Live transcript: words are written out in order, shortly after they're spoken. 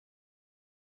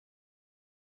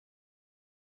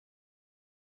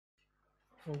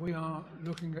Well, we are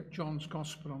looking at John's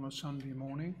Gospel on a Sunday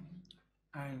morning,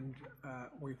 and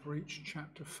we've reached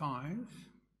chapter 5.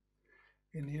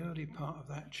 In the early part of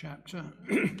that chapter,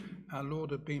 our Lord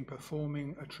had been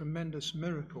performing a tremendous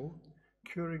miracle,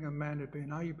 curing a man who had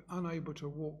been unable to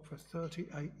walk for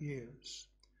 38 years.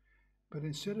 But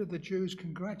instead of the Jews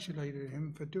congratulating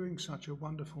him for doing such a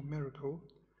wonderful miracle,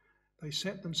 they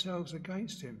set themselves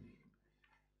against him.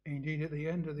 Indeed, at the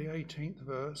end of the 18th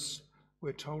verse,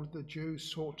 we're told the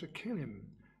Jews sought to kill him,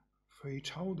 for he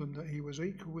told them that he was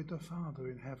equal with the Father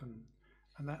in heaven,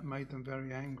 and that made them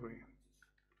very angry.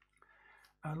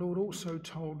 Our Lord also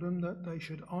told them that they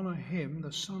should honour him,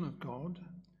 the Son of God,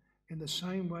 in the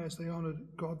same way as they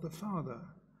honoured God the Father,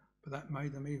 but that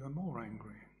made them even more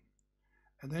angry.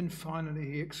 And then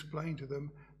finally he explained to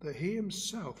them that he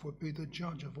himself would be the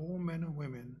judge of all men and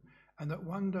women, and that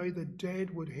one day the dead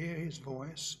would hear his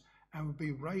voice and would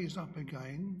be raised up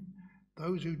again.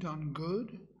 Those who done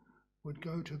good would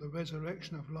go to the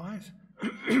resurrection of life,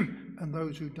 and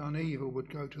those who done evil would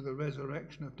go to the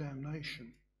resurrection of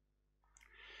damnation.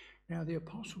 Now, the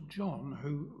Apostle John,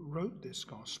 who wrote this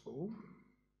gospel,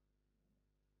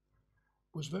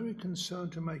 was very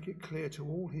concerned to make it clear to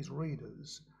all his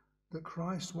readers that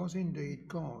Christ was indeed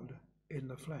God in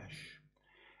the flesh.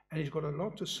 And he's got a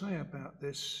lot to say about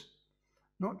this,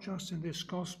 not just in this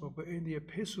gospel, but in the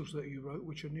epistles that he wrote,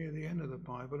 which are near the end of the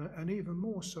Bible, and even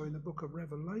more so in the book of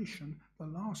Revelation, the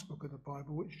last book of the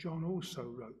Bible, which John also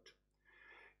wrote.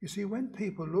 You see, when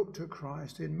people looked at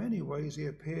Christ, in many ways he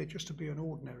appeared just to be an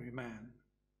ordinary man.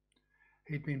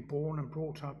 He'd been born and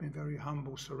brought up in very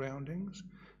humble surroundings.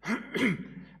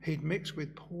 He'd mixed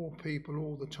with poor people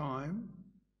all the time,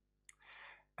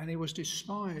 and he was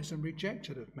despised and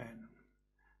rejected of men.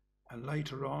 And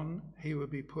later on, he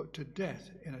would be put to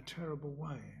death in a terrible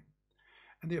way.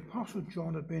 And the Apostle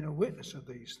John had been a witness of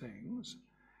these things.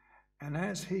 And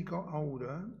as he got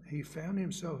older, he found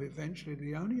himself eventually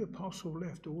the only apostle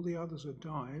left. All the others had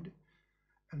died,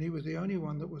 and he was the only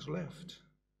one that was left.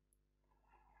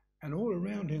 And all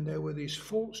around him, there were these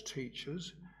false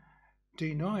teachers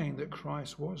denying that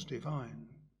Christ was divine.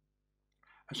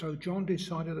 And so John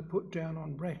decided to put down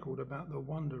on record about the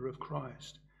wonder of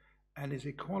Christ and his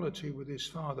equality with his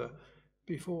Father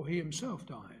before he himself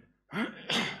died.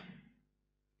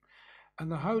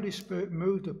 And the Holy Spirit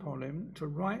moved upon him to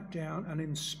write down an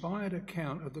inspired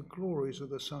account of the glories of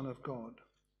the Son of God.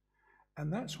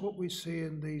 And that's what we see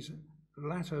in these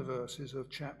latter verses of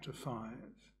chapter 5.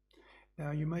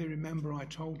 Now, you may remember I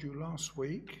told you last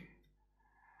week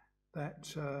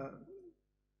that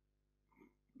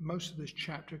most of this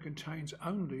chapter contains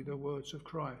only the words of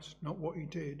Christ, not what he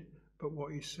did, but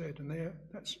what he said. And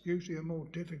that's usually a more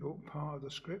difficult part of the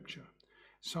scripture.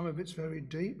 Some of it's very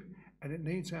deep, and it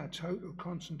needs our total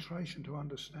concentration to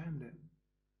understand it.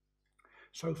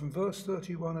 So from verse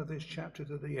 31 of this chapter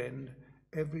to the end,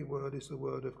 every word is the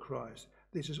word of Christ.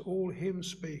 This is all him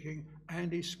speaking,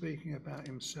 and he's speaking about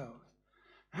himself.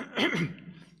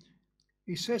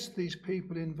 He says to these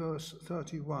people in verse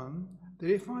 31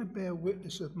 that if I bear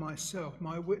witness of myself,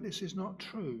 my witness is not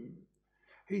true.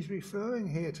 He's referring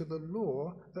here to the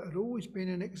law that had always been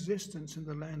in existence in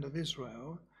the land of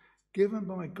Israel, given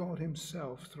by God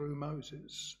himself through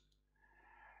Moses.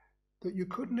 That you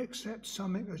couldn't accept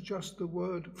something as just the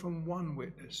word from one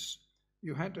witness.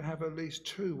 You had to have at least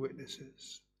two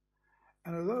witnesses.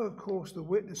 And although, of course, the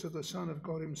witness of the Son of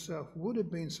God himself would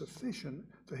have been sufficient,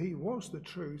 for he was the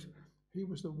truth, he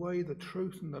was the way, the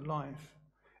truth, and the life.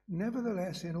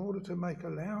 Nevertheless, in order to make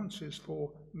allowances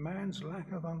for man's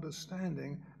lack of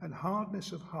understanding and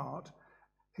hardness of heart,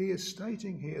 he is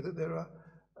stating here that there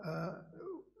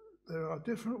are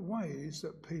different ways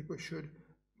that people should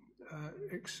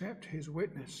accept his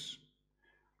witness.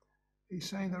 He's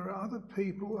saying there are other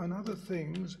people and other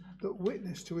things that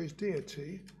witness to his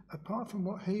deity apart from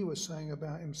what he was saying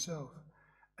about himself.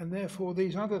 And therefore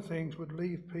these other things would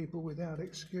leave people without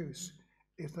excuse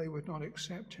if they would not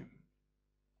accept him.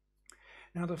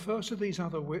 Now the first of these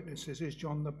other witnesses is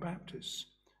John the Baptist.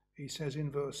 He says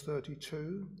in verse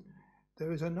 32,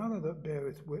 there is another that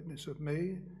beareth witness of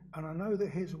me, and I know that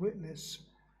his witness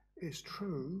is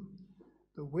true.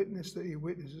 The witness that he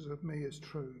witnesses of me is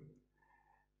true.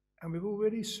 And we've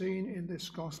already seen in this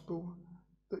gospel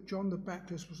that John the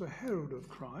Baptist was a herald of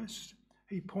Christ.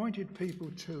 He pointed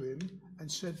people to him and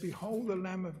said, behold the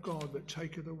Lamb of God that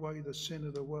taketh away the sin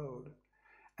of the world.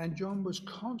 And John was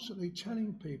constantly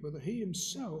telling people that he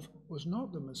himself was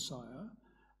not the Messiah,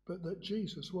 but that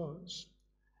Jesus was.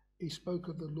 He spoke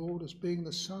of the Lord as being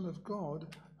the Son of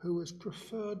God who was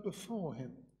preferred before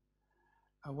him.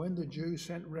 And when the Jews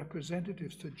sent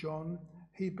representatives to John,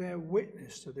 he bare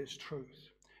witness to this truth.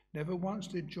 Never once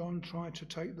did John try to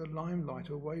take the limelight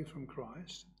away from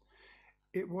Christ.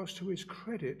 It was to his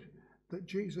credit that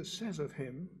Jesus says of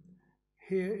him,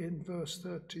 here in verse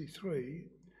 33,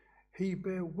 he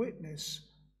bare witness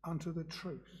unto the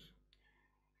truth.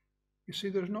 You see,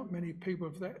 there's not many people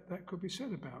that could be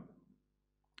said about.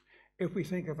 If we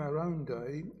think of our own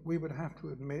day, we would have to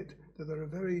admit that there are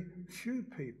very few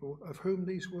people of whom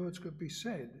these words could be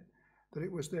said, that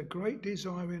it was their great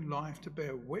desire in life to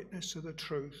bear witness to the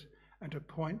truth and to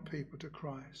point people to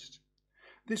Christ.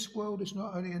 This world is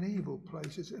not only an evil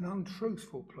place, it's an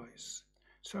untruthful place.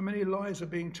 So many lies are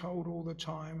being told all the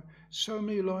time. So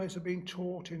many lies are being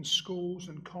taught in schools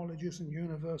and colleges and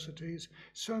universities.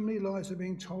 So many lies are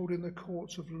being told in the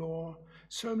courts of law.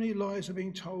 So many lies are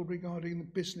being told regarding the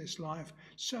business life.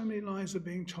 So many lies are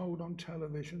being told on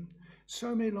television.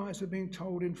 So many lies are being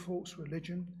told in false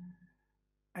religion.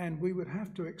 And we would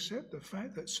have to accept the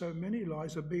fact that so many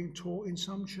lies are being taught in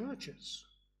some churches.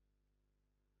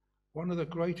 One of the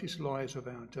greatest lies of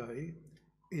our day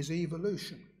is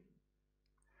evolution.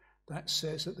 That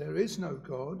says that there is no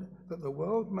God, that the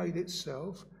world made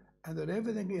itself, and that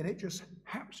everything in it just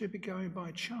happens to be going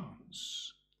by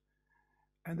chance.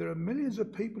 And there are millions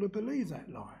of people who believe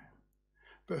that lie.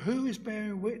 But who is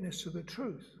bearing witness to the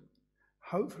truth?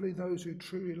 Hopefully those who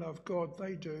truly love God,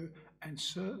 they do, and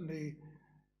certainly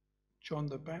John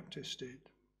the Baptist did.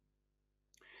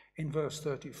 In verse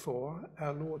 34,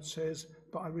 our Lord says,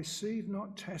 "But I receive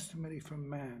not testimony from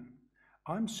man.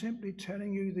 I'm simply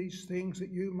telling you these things that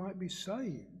you might be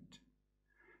saved."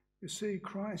 You see,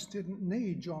 Christ didn't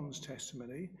need John's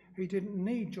testimony. He didn't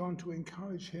need John to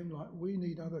encourage him like we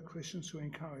need other Christians to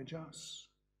encourage us.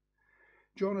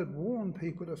 John had warned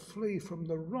people to flee from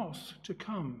the wrath to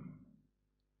come.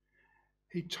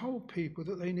 He told people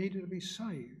that they needed to be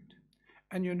saved.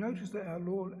 And you notice that our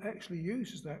Lord actually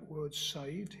uses that word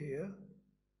saved here.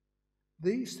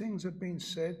 These things have been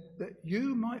said that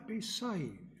you might be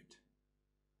saved.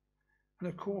 And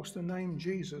of course, the name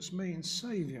Jesus means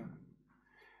Saviour.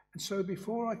 And so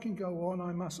before I can go on,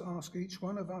 I must ask each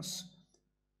one of us,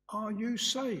 are you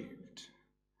saved?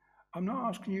 I'm not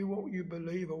asking you what you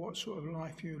believe or what sort of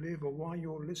life you live or why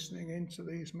you're listening into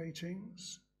these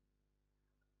meetings.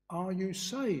 Are you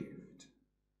saved?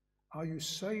 Are you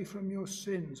saved from your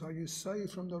sins? Are you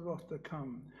saved from the wrath to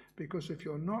come? Because if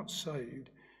you're not saved,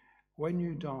 when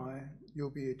you die, you'll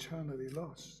be eternally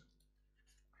lost.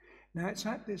 Now, it's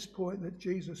at this point that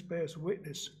Jesus bears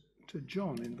witness to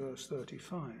John in verse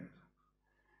 35.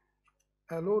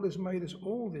 Our Lord has made us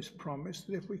all this promise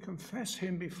that if we confess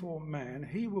him before man,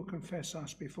 he will confess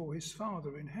us before his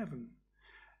Father in heaven.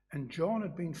 And John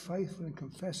had been faithful in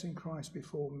confessing Christ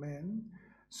before men,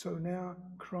 so now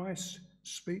Christ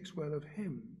speaks well of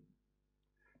him.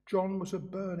 John was a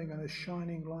burning and a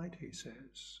shining light, he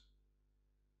says.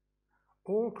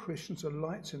 All Christians are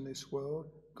lights in this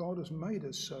world. God has made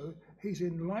us so. He's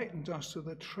enlightened us to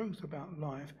the truth about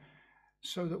life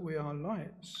so that we are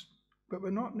lights. But we're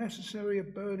not necessarily a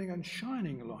burning and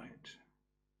shining light.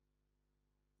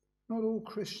 Not all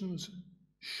Christians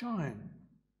shine.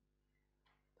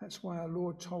 That's why our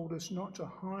Lord told us not to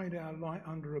hide our light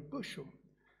under a bushel.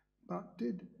 But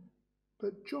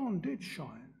John did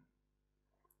shine.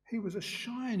 He was a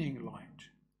shining light.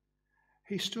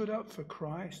 He stood up for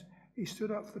Christ. He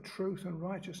stood up for truth and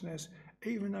righteousness,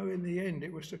 even though in the end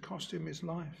it was to cost him his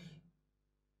life.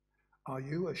 Are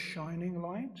you a shining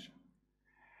light?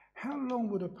 How long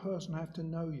would a person have to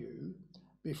know you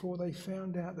before they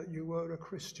found out that you were a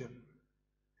Christian?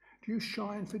 Do you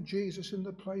shine for Jesus in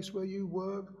the place where you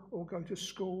work or go to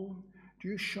school? Do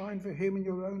you shine for him in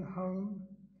your own home?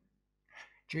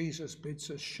 Jesus bids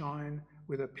us shine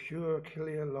with a pure,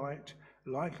 clear light,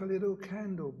 like a little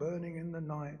candle burning in the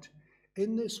night.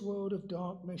 In this world of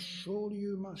darkness, surely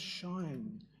you must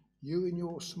shine, you in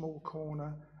your small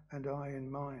corner and I in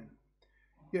mine.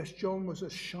 Yes, John was a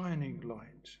shining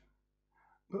light,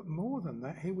 but more than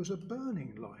that, he was a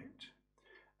burning light.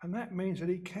 And that means that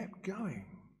he kept going.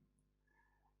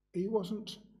 He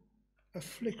wasn't a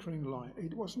flickering light. He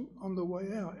wasn't on the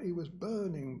way out. He was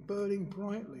burning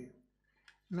brightly.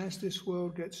 And as this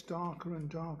world gets darker and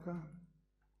darker,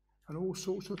 and all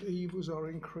sorts of evils are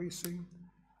increasing,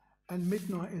 and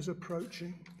midnight is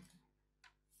approaching,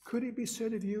 could it be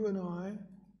said of you and I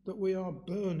that we are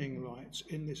burning lights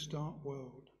in this dark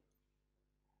world?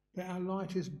 That our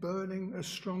light is burning as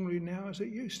strongly now as it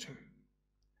used to?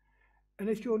 And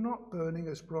if you're not burning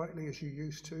as brightly as you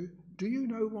used to, do you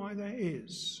know why that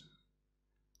is?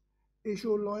 Is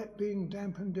your light being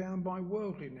dampened down by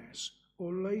worldliness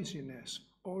or laziness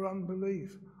or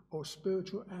unbelief or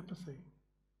spiritual apathy?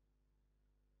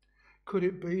 Could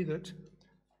it be that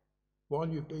while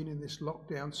you've been in this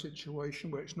lockdown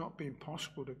situation where it's not been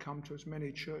possible to come to as many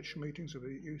church meetings as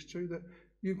we used to, that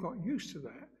you've got used to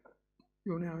that.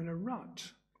 You're now in a rut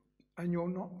and you're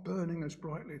not burning as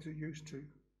brightly as you used to.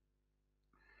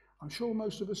 I'm sure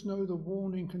most of us know the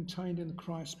warning contained in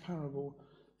Christ's parable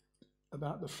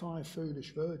about the 5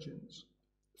 foolish virgins.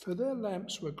 For their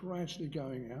lamps were gradually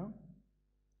going out.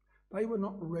 They were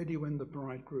not ready when the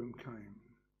bridegroom came.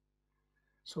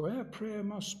 So our prayer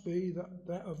must be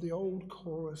that of the old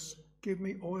chorus, give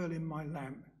me oil in my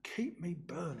lamp, keep me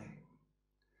burning.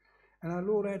 And our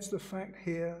Lord adds the fact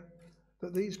here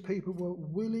that these people were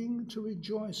willing to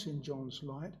rejoice in John's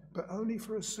light, but only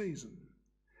for a season.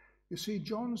 You see,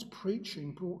 John's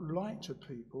preaching brought light to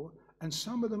people, and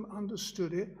some of them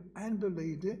understood it and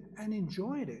believed it and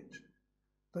enjoyed it.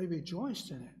 They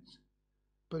rejoiced in it,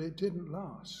 but it didn't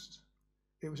last.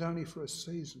 It was only for a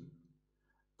season.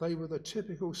 They were the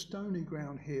typical stony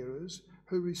ground hearers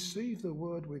who received the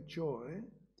word with joy,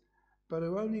 but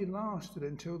who only lasted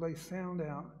until they found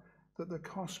out that the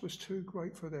cost was too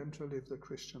great for them to live the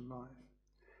Christian life.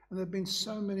 And there have been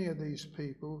so many of these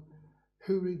people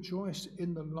who rejoiced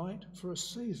in the light for a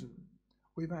season.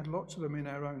 We've had lots of them in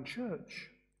our own church.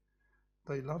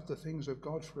 They loved the things of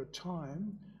God for a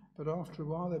time, but after a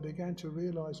while they began to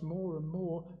realize more and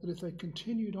more that if they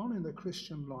continued on in the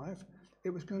Christian life, it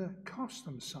was going to cost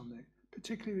them something,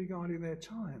 particularly regarding their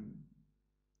time,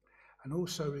 and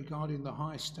also regarding the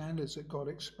high standards that God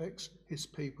expects his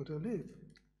people to live.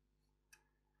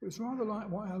 It was rather like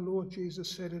what our Lord Jesus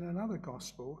said in another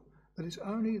gospel, that it's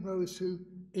only those who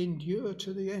endure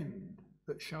to the end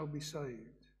that shall be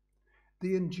saved.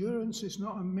 The endurance is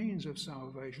not a means of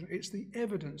salvation, it's the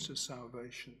evidence of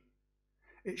salvation.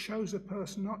 It shows a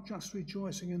person not just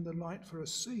rejoicing in the light for a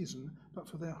season, but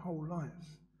for their whole life.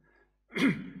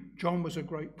 John was a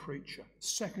great preacher,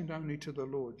 second only to the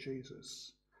Lord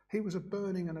Jesus. He was a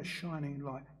burning and a shining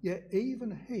light, yet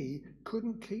even he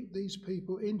couldn't keep these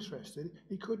people interested.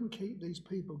 He couldn't keep these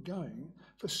people going,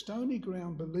 for stony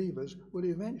ground believers will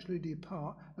eventually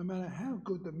depart no matter how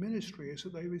good the ministry is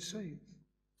that they receive.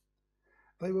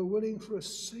 They were willing for a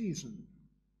season,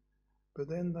 but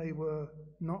then they were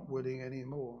not willing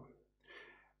anymore.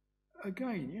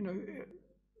 Again,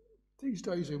 these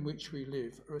days in which we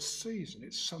live are a season.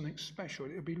 It's something special.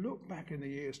 It'll be looked back in the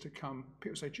years to come.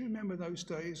 People say, do you remember those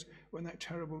days when that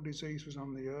terrible disease was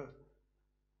on the earth?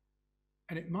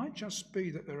 And it might just be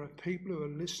that there are people who are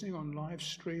listening on live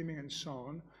streaming and so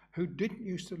on who didn't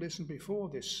used to listen before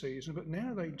this season, but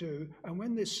now they do. And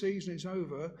when this season is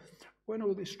over, when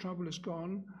all this trouble is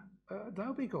gone,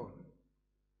 they'll be gone.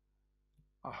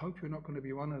 I hope you're not going to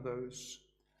be one of those.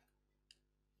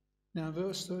 Now,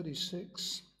 verse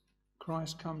 36,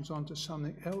 Christ comes on to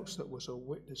something else that was a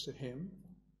witness to him.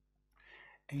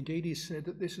 Indeed, he said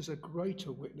that this is a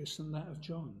greater witness than that of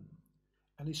John.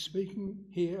 And he's speaking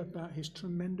here about his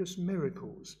tremendous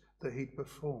miracles that he'd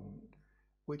performed,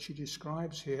 which he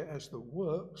describes here as the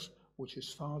works which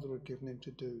his Father had given him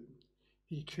to do.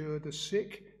 He cured the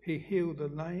sick, he healed the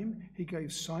lame, he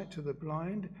gave sight to the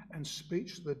blind and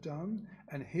speech to the dumb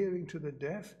and hearing to the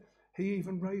deaf. He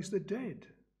even raised the dead.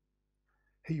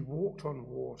 He walked on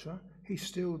water, he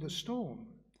stilled the storm.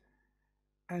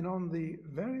 And on the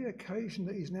very occasion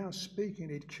that he's now speaking,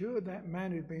 he'd cured that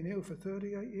man who'd been ill for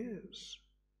 38 years.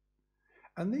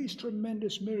 And these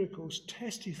tremendous miracles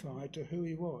testified to who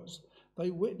he was. They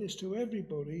witnessed to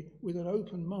everybody with an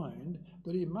open mind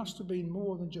that he must have been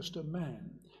more than just a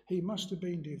man. He must have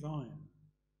been divine.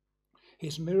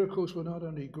 His miracles were not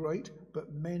only great,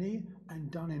 but many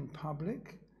and done in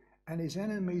public. And his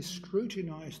enemies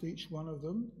scrutinized each one of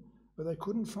them, but they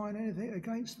couldn't find anything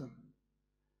against them.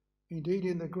 Indeed,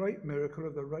 in the great miracle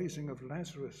of the raising of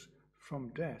Lazarus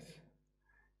from death,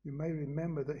 you may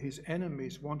remember that his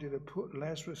enemies wanted to put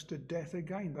Lazarus to death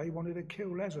again. They wanted to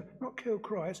kill Lazarus, not kill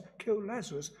Christ, kill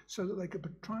Lazarus, so that they could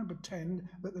try and pretend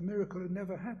that the miracle had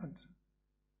never happened.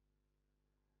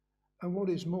 And what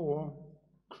is more,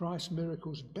 Christ's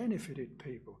miracles benefited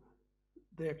people.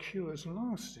 Their cures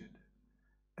lasted.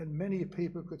 And many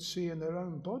people could see in their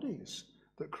own bodies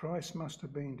that Christ must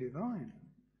have been divine.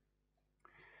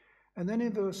 And then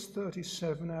in verse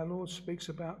 37, our Lord speaks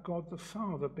about God the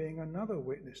Father being another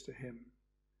witness to him.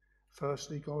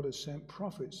 Firstly, God has sent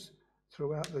prophets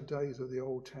throughout the days of the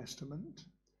Old Testament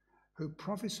who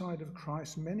prophesied of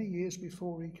Christ many years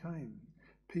before he came.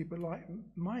 People like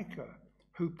Micah,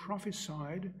 who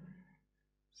prophesied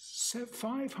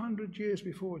 500 years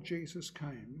before Jesus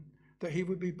came that he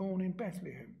would be born in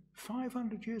Bethlehem,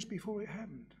 500 years before it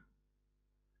happened.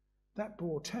 That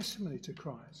bore testimony to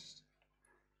Christ.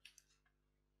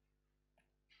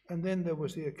 And then there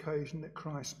was the occasion that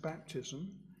Christ's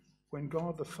baptism, when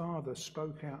God the Father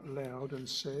spoke out loud and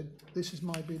said, "This is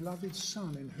my beloved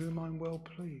Son in whom I'm well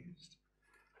pleased."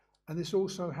 And this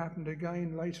also happened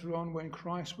again later on when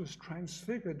Christ was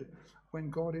transfigured, when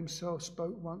God himself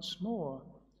spoke once more,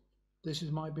 "This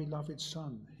is my beloved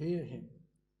Son, hear him."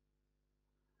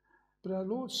 But our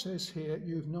Lord says here,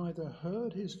 "You've neither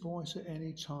heard his voice at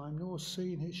any time nor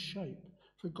seen his shape,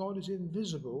 for God is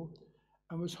invisible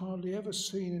and was hardly ever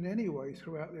seen in any way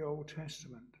throughout the Old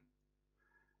Testament."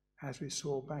 As we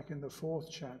saw back in the 4th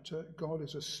chapter, God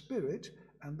is a spirit,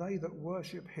 and they that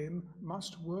worship him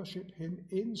must worship him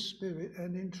in spirit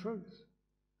and in truth.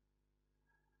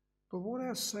 But what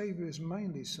our Saviour is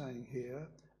mainly saying here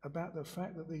about the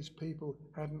fact that these people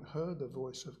hadn't heard the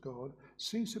voice of God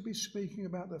seems to be speaking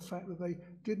about the fact that they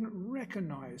didn't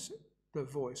recognize the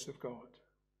voice of God.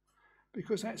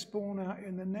 Because that's borne out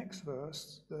in the next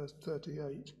verse, verse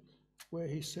 38, where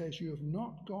he says, "You have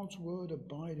not God's word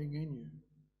abiding in you."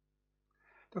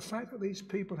 The fact that these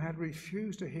people had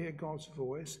refused to hear God's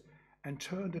voice and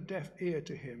turned a deaf ear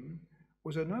to him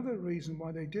was another reason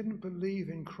why they didn't believe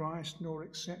in Christ nor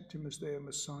accept him as their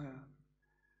Messiah,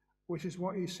 which is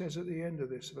what he says at the end of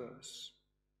this verse.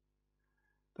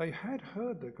 They had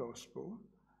heard the gospel,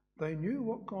 they knew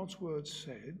what God's word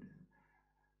said,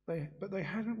 but they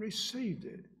hadn't received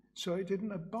it, so it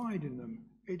didn't abide in them,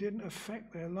 it didn't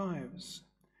affect their lives.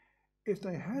 If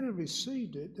they had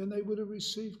received it, then they would have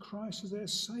received Christ as their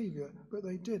Saviour, but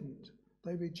they didn't.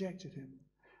 They rejected him.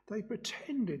 They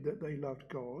pretended that they loved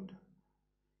God,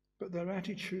 but their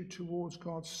attitude towards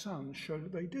God's Son showed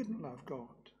that they didn't love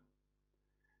God.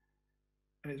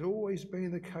 And it's always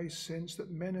been the case since that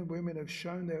men and women have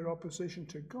shown their opposition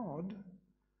to God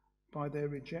by their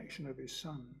rejection of his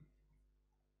Son.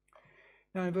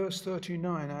 Now in verse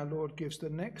 39, our Lord gives the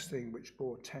next thing which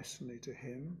bore testimony to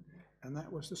him, and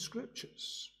that was the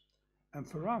Scriptures. And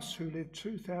for us who live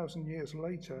 2,000 years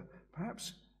later,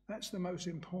 perhaps that's the most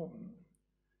important.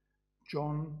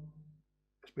 John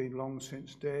has been long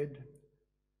since dead.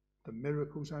 The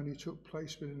miracles only took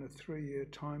place within a 3-year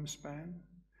time span,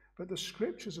 but the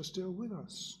Scriptures are still with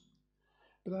us.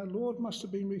 But our Lord must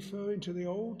have been referring to the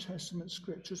Old Testament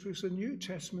Scriptures, because the New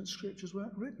Testament Scriptures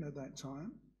weren't written at that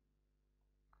time.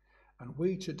 And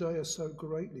we today are so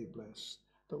greatly blessed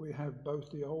that we have both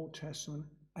the Old Testament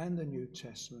and the New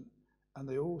Testament, and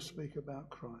they all speak about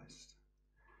Christ.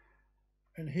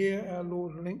 And here our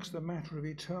Lord links the matter of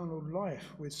eternal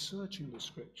life with searching the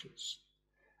Scriptures.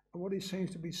 And what he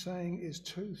seems to be saying is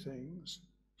two things.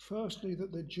 Firstly,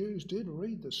 that the Jews did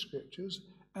read the Scriptures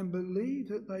and believed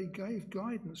that they gave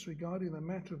guidance regarding the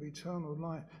matter of eternal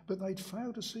life, but they'd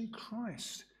failed to see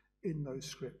Christ in those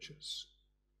Scriptures.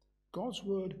 God's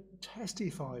word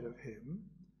testified of him,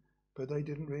 but they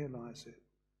didn't realize it.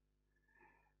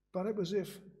 But it was as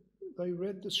if they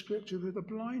read the Scripture with a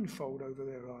blindfold over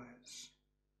their eyes.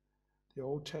 The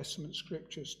Old Testament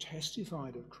Scriptures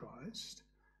testified of Christ,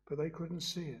 but they couldn't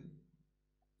see it.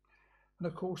 And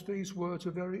of course, these words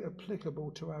are very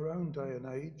applicable to our own day and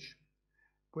age,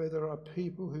 where there are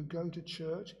people who go to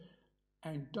church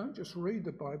and don't just read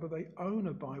the Bible, they own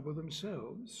a Bible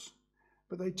themselves,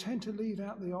 but they tend to leave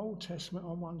out the Old Testament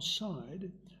on one side,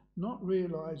 not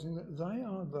realizing that they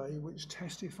are they which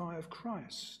testify of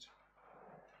Christ.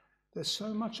 There's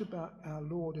so much about our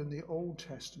Lord in the Old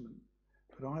Testament,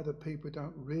 but either people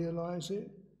don't realize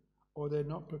it or they're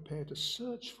not prepared to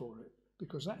search for it,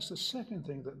 because that's the second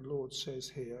thing that the Lord says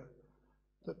here,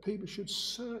 that people should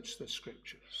search the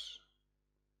Scriptures.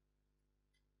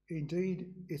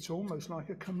 Indeed, it's almost like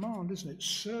a command, isn't it?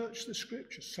 Search the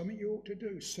Scriptures, something you ought to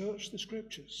do, search the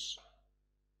Scriptures.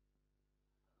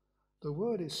 The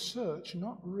word is search,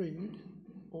 not read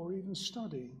or even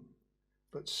study,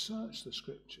 but search the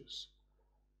Scriptures.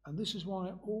 And this is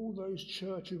why all those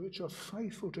churches which are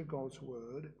faithful to God's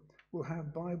word will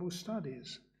have Bible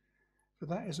studies, for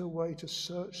that is a way to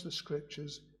search the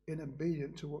Scriptures in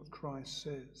obedience to what Christ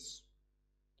says.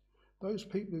 Those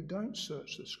people who don't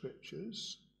search the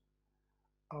Scriptures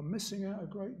are missing out a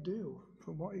great deal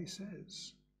from what he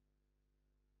says.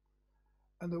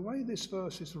 And the way this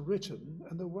verse is written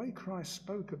and the way Christ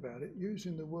spoke about it,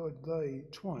 using the word they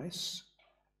twice,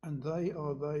 and they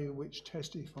are they which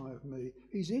testify of me,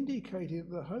 he's indicating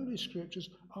that the Holy Scriptures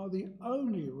are the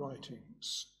only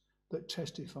writings that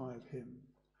testify of him.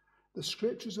 The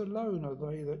Scriptures alone are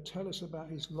they that tell us about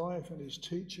his life and his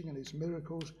teaching and his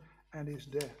miracles and his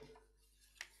death.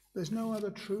 There's no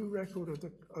other true record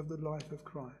of the life of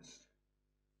Christ.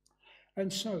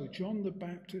 And so John the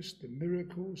Baptist, the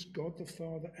miracles, God the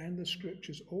Father, and the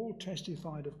Scriptures all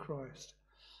testified of Christ.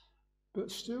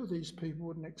 But still these people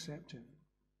wouldn't accept him.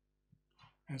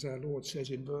 As our Lord says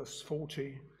in verse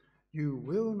 40, You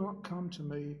will not come to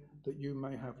me that you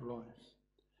may have life.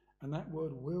 And that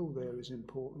word will there is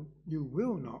important. You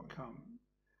will not come.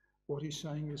 What he's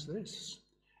saying is this.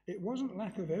 It wasn't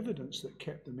lack of evidence that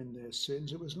kept them in their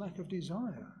sins. It was lack of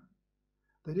desire.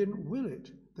 They didn't will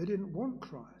it. They didn't want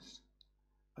Christ.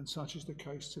 And such is the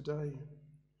case today.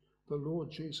 The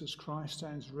Lord Jesus Christ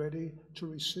stands ready to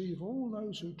receive all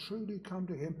those who truly come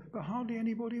to him, but hardly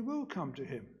anybody will come to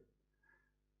him.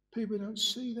 People don't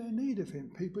see their need of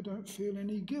him. People don't feel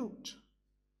any guilt.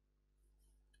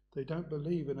 They don't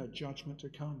believe in a judgment to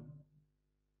come.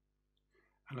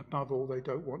 And above all, they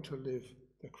don't want to live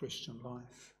the Christian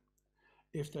life.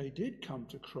 If they did come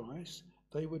to Christ,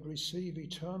 they would receive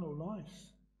eternal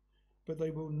life, but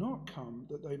they will not come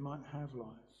that they might have life.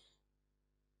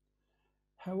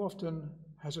 How often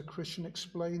has a Christian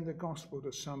explained the gospel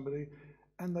to somebody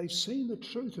and they've seen the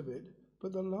truth of it,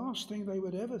 but the last thing they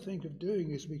would ever think of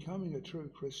doing is becoming a true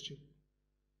Christian?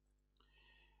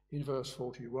 In verse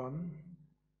 41,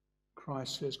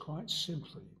 Christ says quite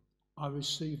simply, I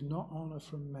receive not honour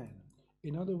from men.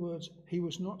 In other words, he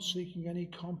was not seeking any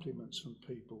compliments from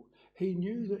people. He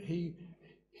knew that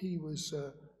he was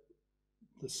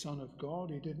the Son of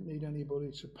God. He didn't need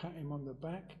anybody to pat him on the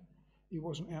back. He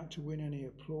wasn't out to win any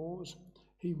applause.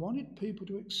 He wanted people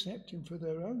to accept him for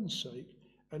their own sake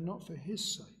and not for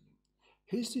his sake.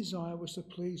 His desire was to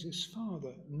please his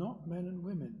Father, not men and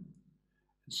women.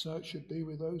 And so it should be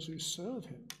with those who serve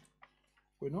him.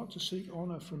 We're not to seek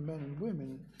honour from men and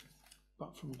women,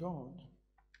 but from God.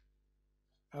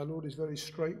 Our Lord is very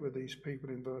straight with these people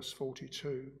in verse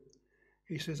 42.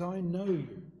 He says, I know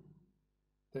you,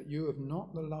 that you have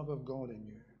not the love of God in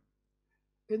you.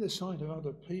 In the sight of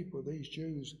other people, these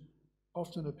Jews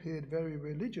often appeared very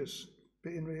religious,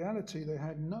 but in reality they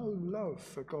had no love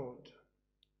for God.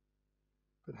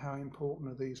 But how important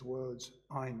are these words,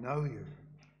 I know you?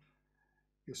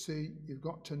 You see, you've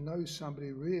got to know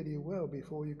somebody really well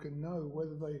before you can know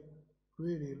whether they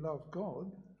really love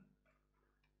God.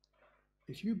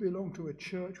 If you belong to a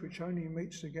church which only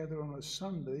meets together on a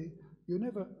Sunday, you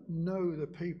never know the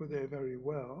people there very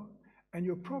well, and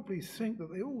you'll probably think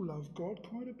that they all love God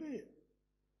quite a bit.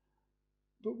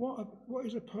 But what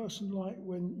is a person like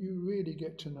when you really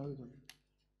get to know them?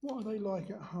 What are they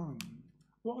like at home?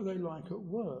 What are they like at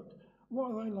work?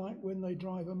 What are they like when they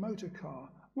drive a motor car?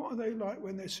 What are they like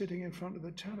when they're sitting in front of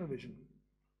the television?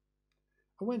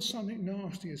 Or when something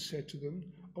nasty is said to them,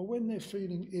 or when they're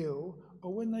feeling ill,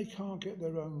 or when they can't get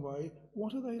their own way,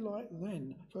 what are they like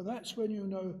then? For that's when you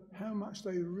know how much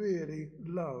they really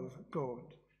love God.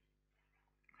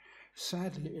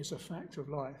 Sadly, it's a fact of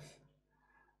life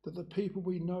that the people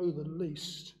we know the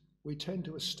least, we tend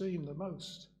to esteem the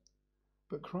most.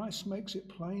 But Christ makes it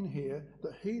plain here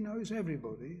that he knows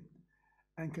everybody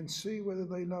and can see whether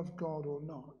they love God or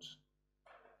not.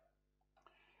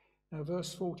 Now,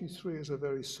 verse 43 is a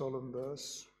very solemn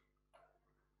verse.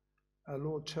 Our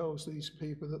Lord tells these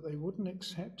people that they wouldn't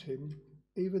accept him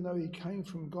even though he came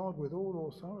from God with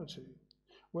all authority,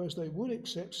 whereas they would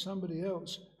accept somebody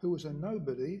else who was a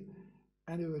nobody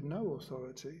and who had no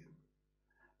authority.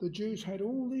 The Jews had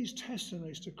all these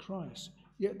testimonies to Christ,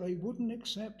 yet they wouldn't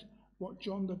accept what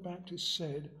John the Baptist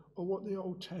said, or what the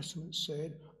Old Testament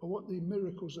said, or what the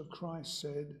miracles of Christ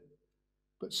said.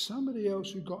 But somebody else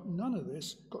who got none of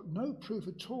this, got no proof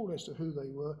at all as to who they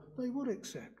were, they would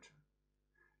accept,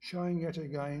 showing yet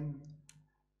again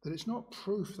that it's not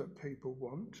proof that people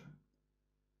want.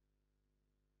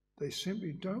 They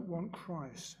simply don't want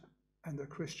Christ and the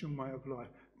Christian way of life.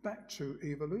 Back to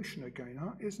evolution again,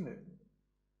 isn't it?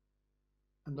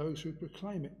 And those who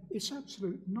proclaim it. It's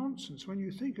absolute nonsense. When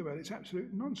you think about it, it's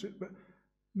absolute nonsense. But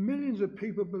millions of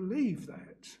people believe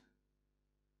that.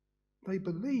 They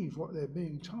believe what they're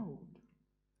being told.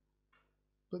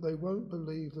 But they won't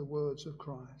believe the words of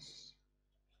Christ.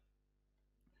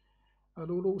 Our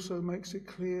Lord also makes it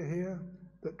clear here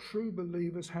that true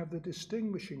believers have the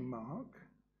distinguishing mark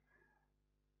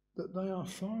that they are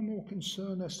far more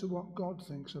concerned as to what God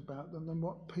thinks about them than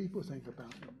what people think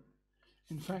about them.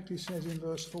 In fact, he says in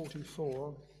verse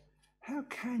 44, how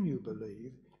can you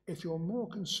believe if you're more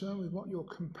concerned with what your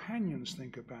companions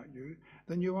think about you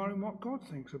than you are in what God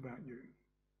thinks about you?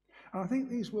 And I think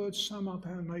these words sum up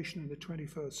our nation in the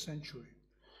 21st century,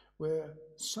 where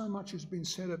so much has been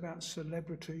said about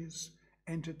celebrities,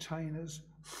 entertainers,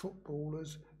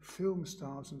 footballers, film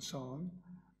stars and so on,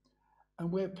 and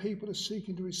where people are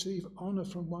seeking to receive honour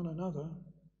from one another,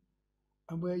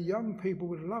 and where young people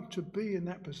would love to be in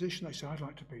that position. They say, I'd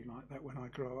like to be like that when I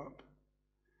grow up.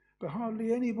 But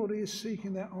hardly anybody is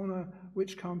seeking that honour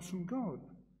which comes from God.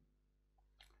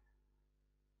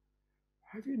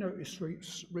 Have you noticed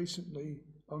recently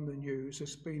on the news,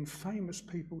 there's been famous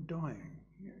people dying.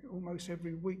 Almost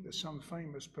every week there's some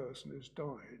famous person who's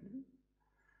died.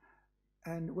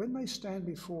 And when they stand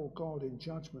before God in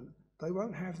judgment, they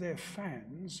won't have their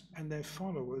fans and their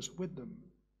followers with them.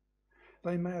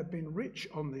 They may have been rich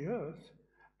on the earth,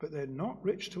 but they're not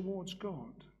rich towards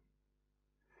God.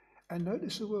 And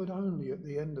notice the word only at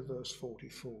the end of verse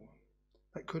 44.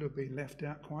 That could have been left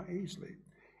out quite easily.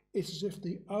 It's as if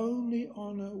the only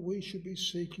honour we should be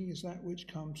seeking is that which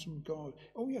comes from God.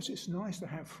 Oh yes, it's nice to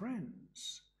have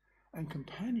friends and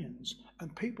companions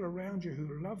and people around you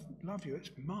who love you. It's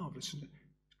marvellous and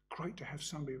great to have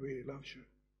somebody who really loves you.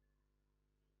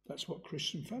 That's what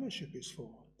Christian fellowship is for.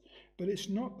 But it's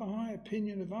not the high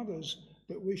opinion of others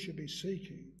that we should be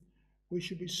seeking. We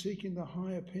should be seeking the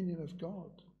high opinion of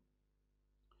God.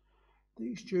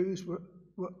 These Jews were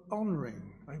honouring.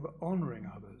 They were honouring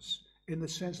others in the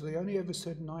sense that they only ever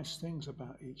said nice things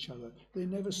about each other. They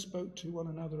never spoke to one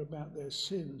another about their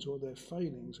sins or their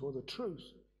failings or the truth.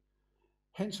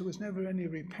 Hence, there was never any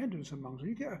repentance among them.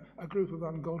 You get a group of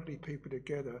ungodly people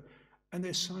together and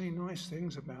they're saying nice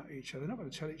things about each other. They're not going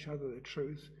to tell each other the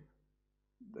truth.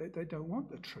 They don't want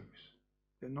the truth.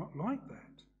 They're not like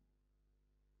that.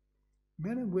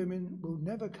 Men and women will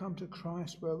never come to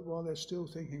Christ while they're still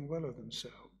thinking well of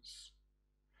themselves.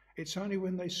 It's only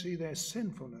when they see their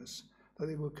sinfulness that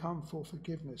they will come for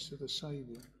forgiveness to the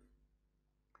Saviour.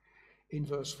 In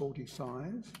verse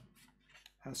 45,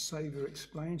 our Saviour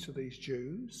explains to these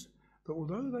Jews that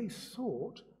although they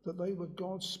thought that they were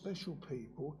God's special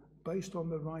people based on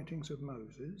the writings of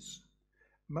Moses,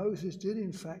 Moses did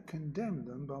in fact condemn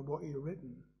them by what he had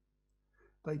written.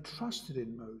 They trusted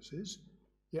in Moses,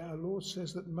 yet our Lord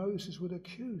says that Moses would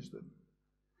accuse them.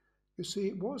 You see,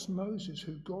 it was Moses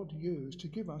who God used to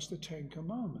give us the Ten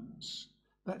Commandments.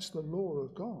 That's the law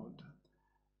of God,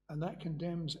 and that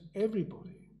condemns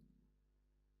everybody.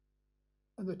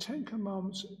 And the Ten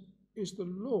Commandments is the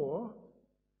law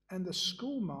and the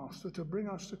schoolmaster to bring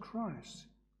us to Christ.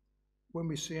 When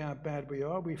we see how bad we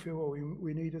are, we feel, well,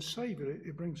 we need a Saviour.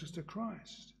 It brings us to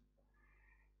Christ.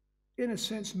 In a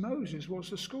sense, Moses was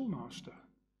the schoolmaster,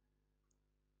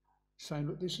 saying,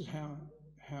 look, this is how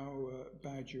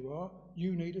bad you are.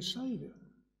 You need a Saviour.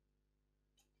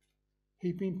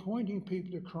 He'd been pointing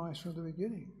people to Christ from the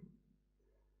beginning.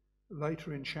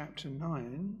 Later in chapter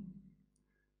 9,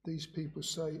 these people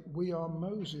say, we are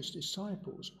Moses'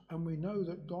 disciples, and we know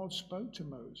that God spoke to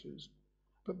Moses.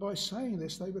 But by saying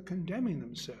this, they were condemning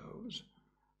themselves,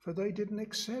 for they didn't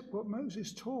accept what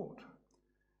Moses taught.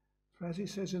 For as he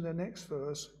says in the next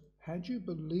verse, had you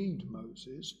believed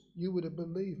Moses, you would have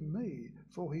believed me,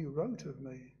 for he wrote of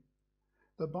me.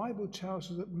 The Bible tells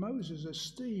us that Moses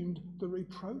esteemed the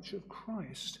reproach of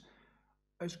Christ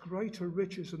as greater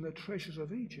riches than the treasures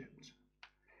of Egypt.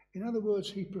 In other words,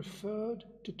 he preferred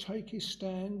to take his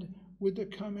stand with the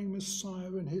coming Messiah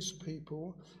and his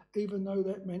people, even though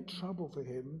that meant trouble for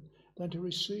him, than to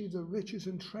receive the riches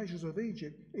and treasures of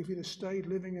Egypt if he'd have stayed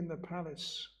living in the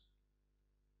palace.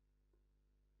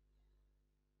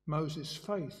 Moses'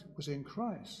 faith was in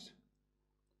Christ.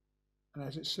 And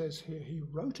as it says here, he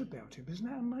wrote about him. Isn't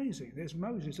that amazing? There's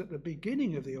Moses at the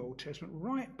beginning of the Old Testament,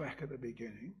 right back at the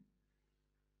beginning.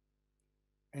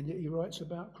 And yet he writes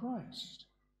about Christ.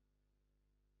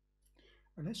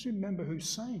 And let's remember who's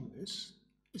saying this.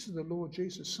 This is the Lord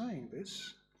Jesus saying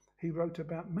this. He wrote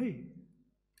about me.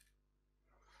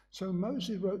 So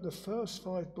Moses wrote the first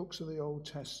 5 books of the Old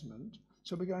Testament.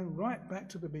 So we're going right back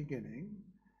to the beginning.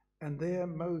 And there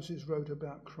Moses wrote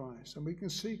about Christ. And we can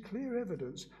see clear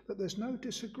evidence that there's no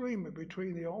disagreement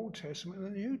between the Old Testament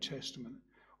and the New Testament,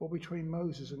 or between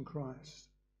Moses and Christ.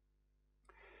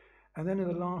 And then in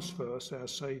the last verse, our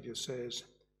Saviour says,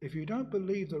 if you don't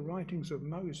believe the writings of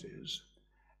Moses,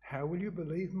 how will you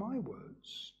believe my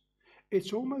words?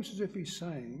 It's almost as if he's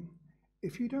saying,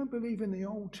 if you don't believe in the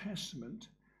Old Testament,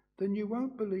 then you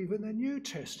won't believe in the New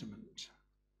Testament.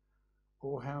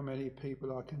 Or how many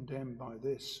people are condemned by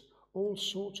this? All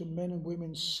sorts of men and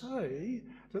women say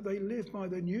that they live by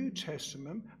the New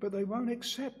Testament, but they won't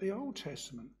accept the Old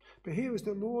Testament. But here is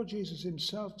the Lord Jesus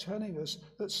himself telling us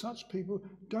that such people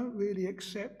don't really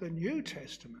accept the New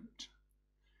Testament.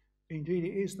 Indeed,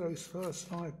 it is those first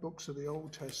 5 books of the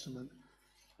Old Testament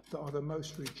that are the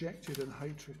most rejected and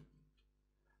hated.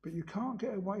 But you can't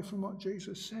get away from what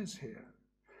Jesus says here,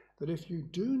 that if you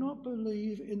do not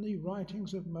believe in the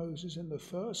writings of Moses in the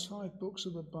first 5 books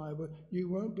of the Bible, you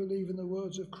won't believe in the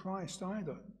words of Christ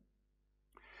either.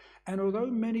 And although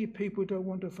many people don't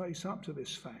want to face up to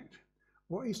this fact,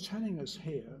 what he's telling us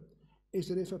here is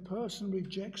that if a person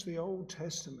rejects the Old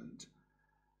Testament,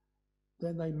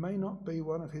 then they may not be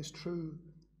one of his true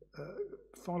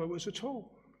followers at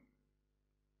all.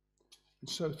 And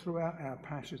so throughout our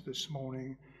passage this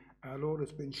morning, our Lord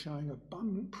has been showing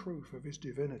abundant proof of his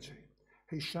divinity.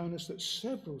 He's shown us that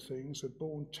several things have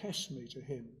borne testimony to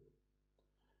him.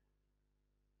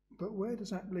 But where does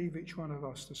that leave each one of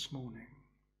us this morning?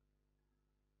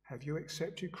 Have you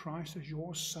accepted Christ as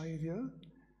your Saviour?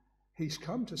 He's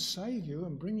come to save you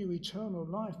and bring you eternal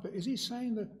life, but is he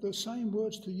saying the same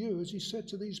words to you as he said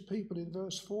to these people in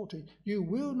verse 40? You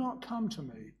will not come to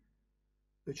me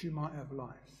that you might have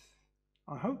life.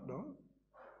 I hope not.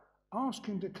 Ask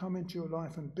him to come into your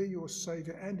life and be your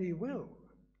Saviour, and he will.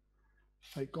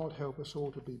 May God help us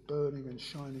all to be burning and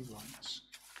shining lights.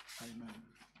 Amen.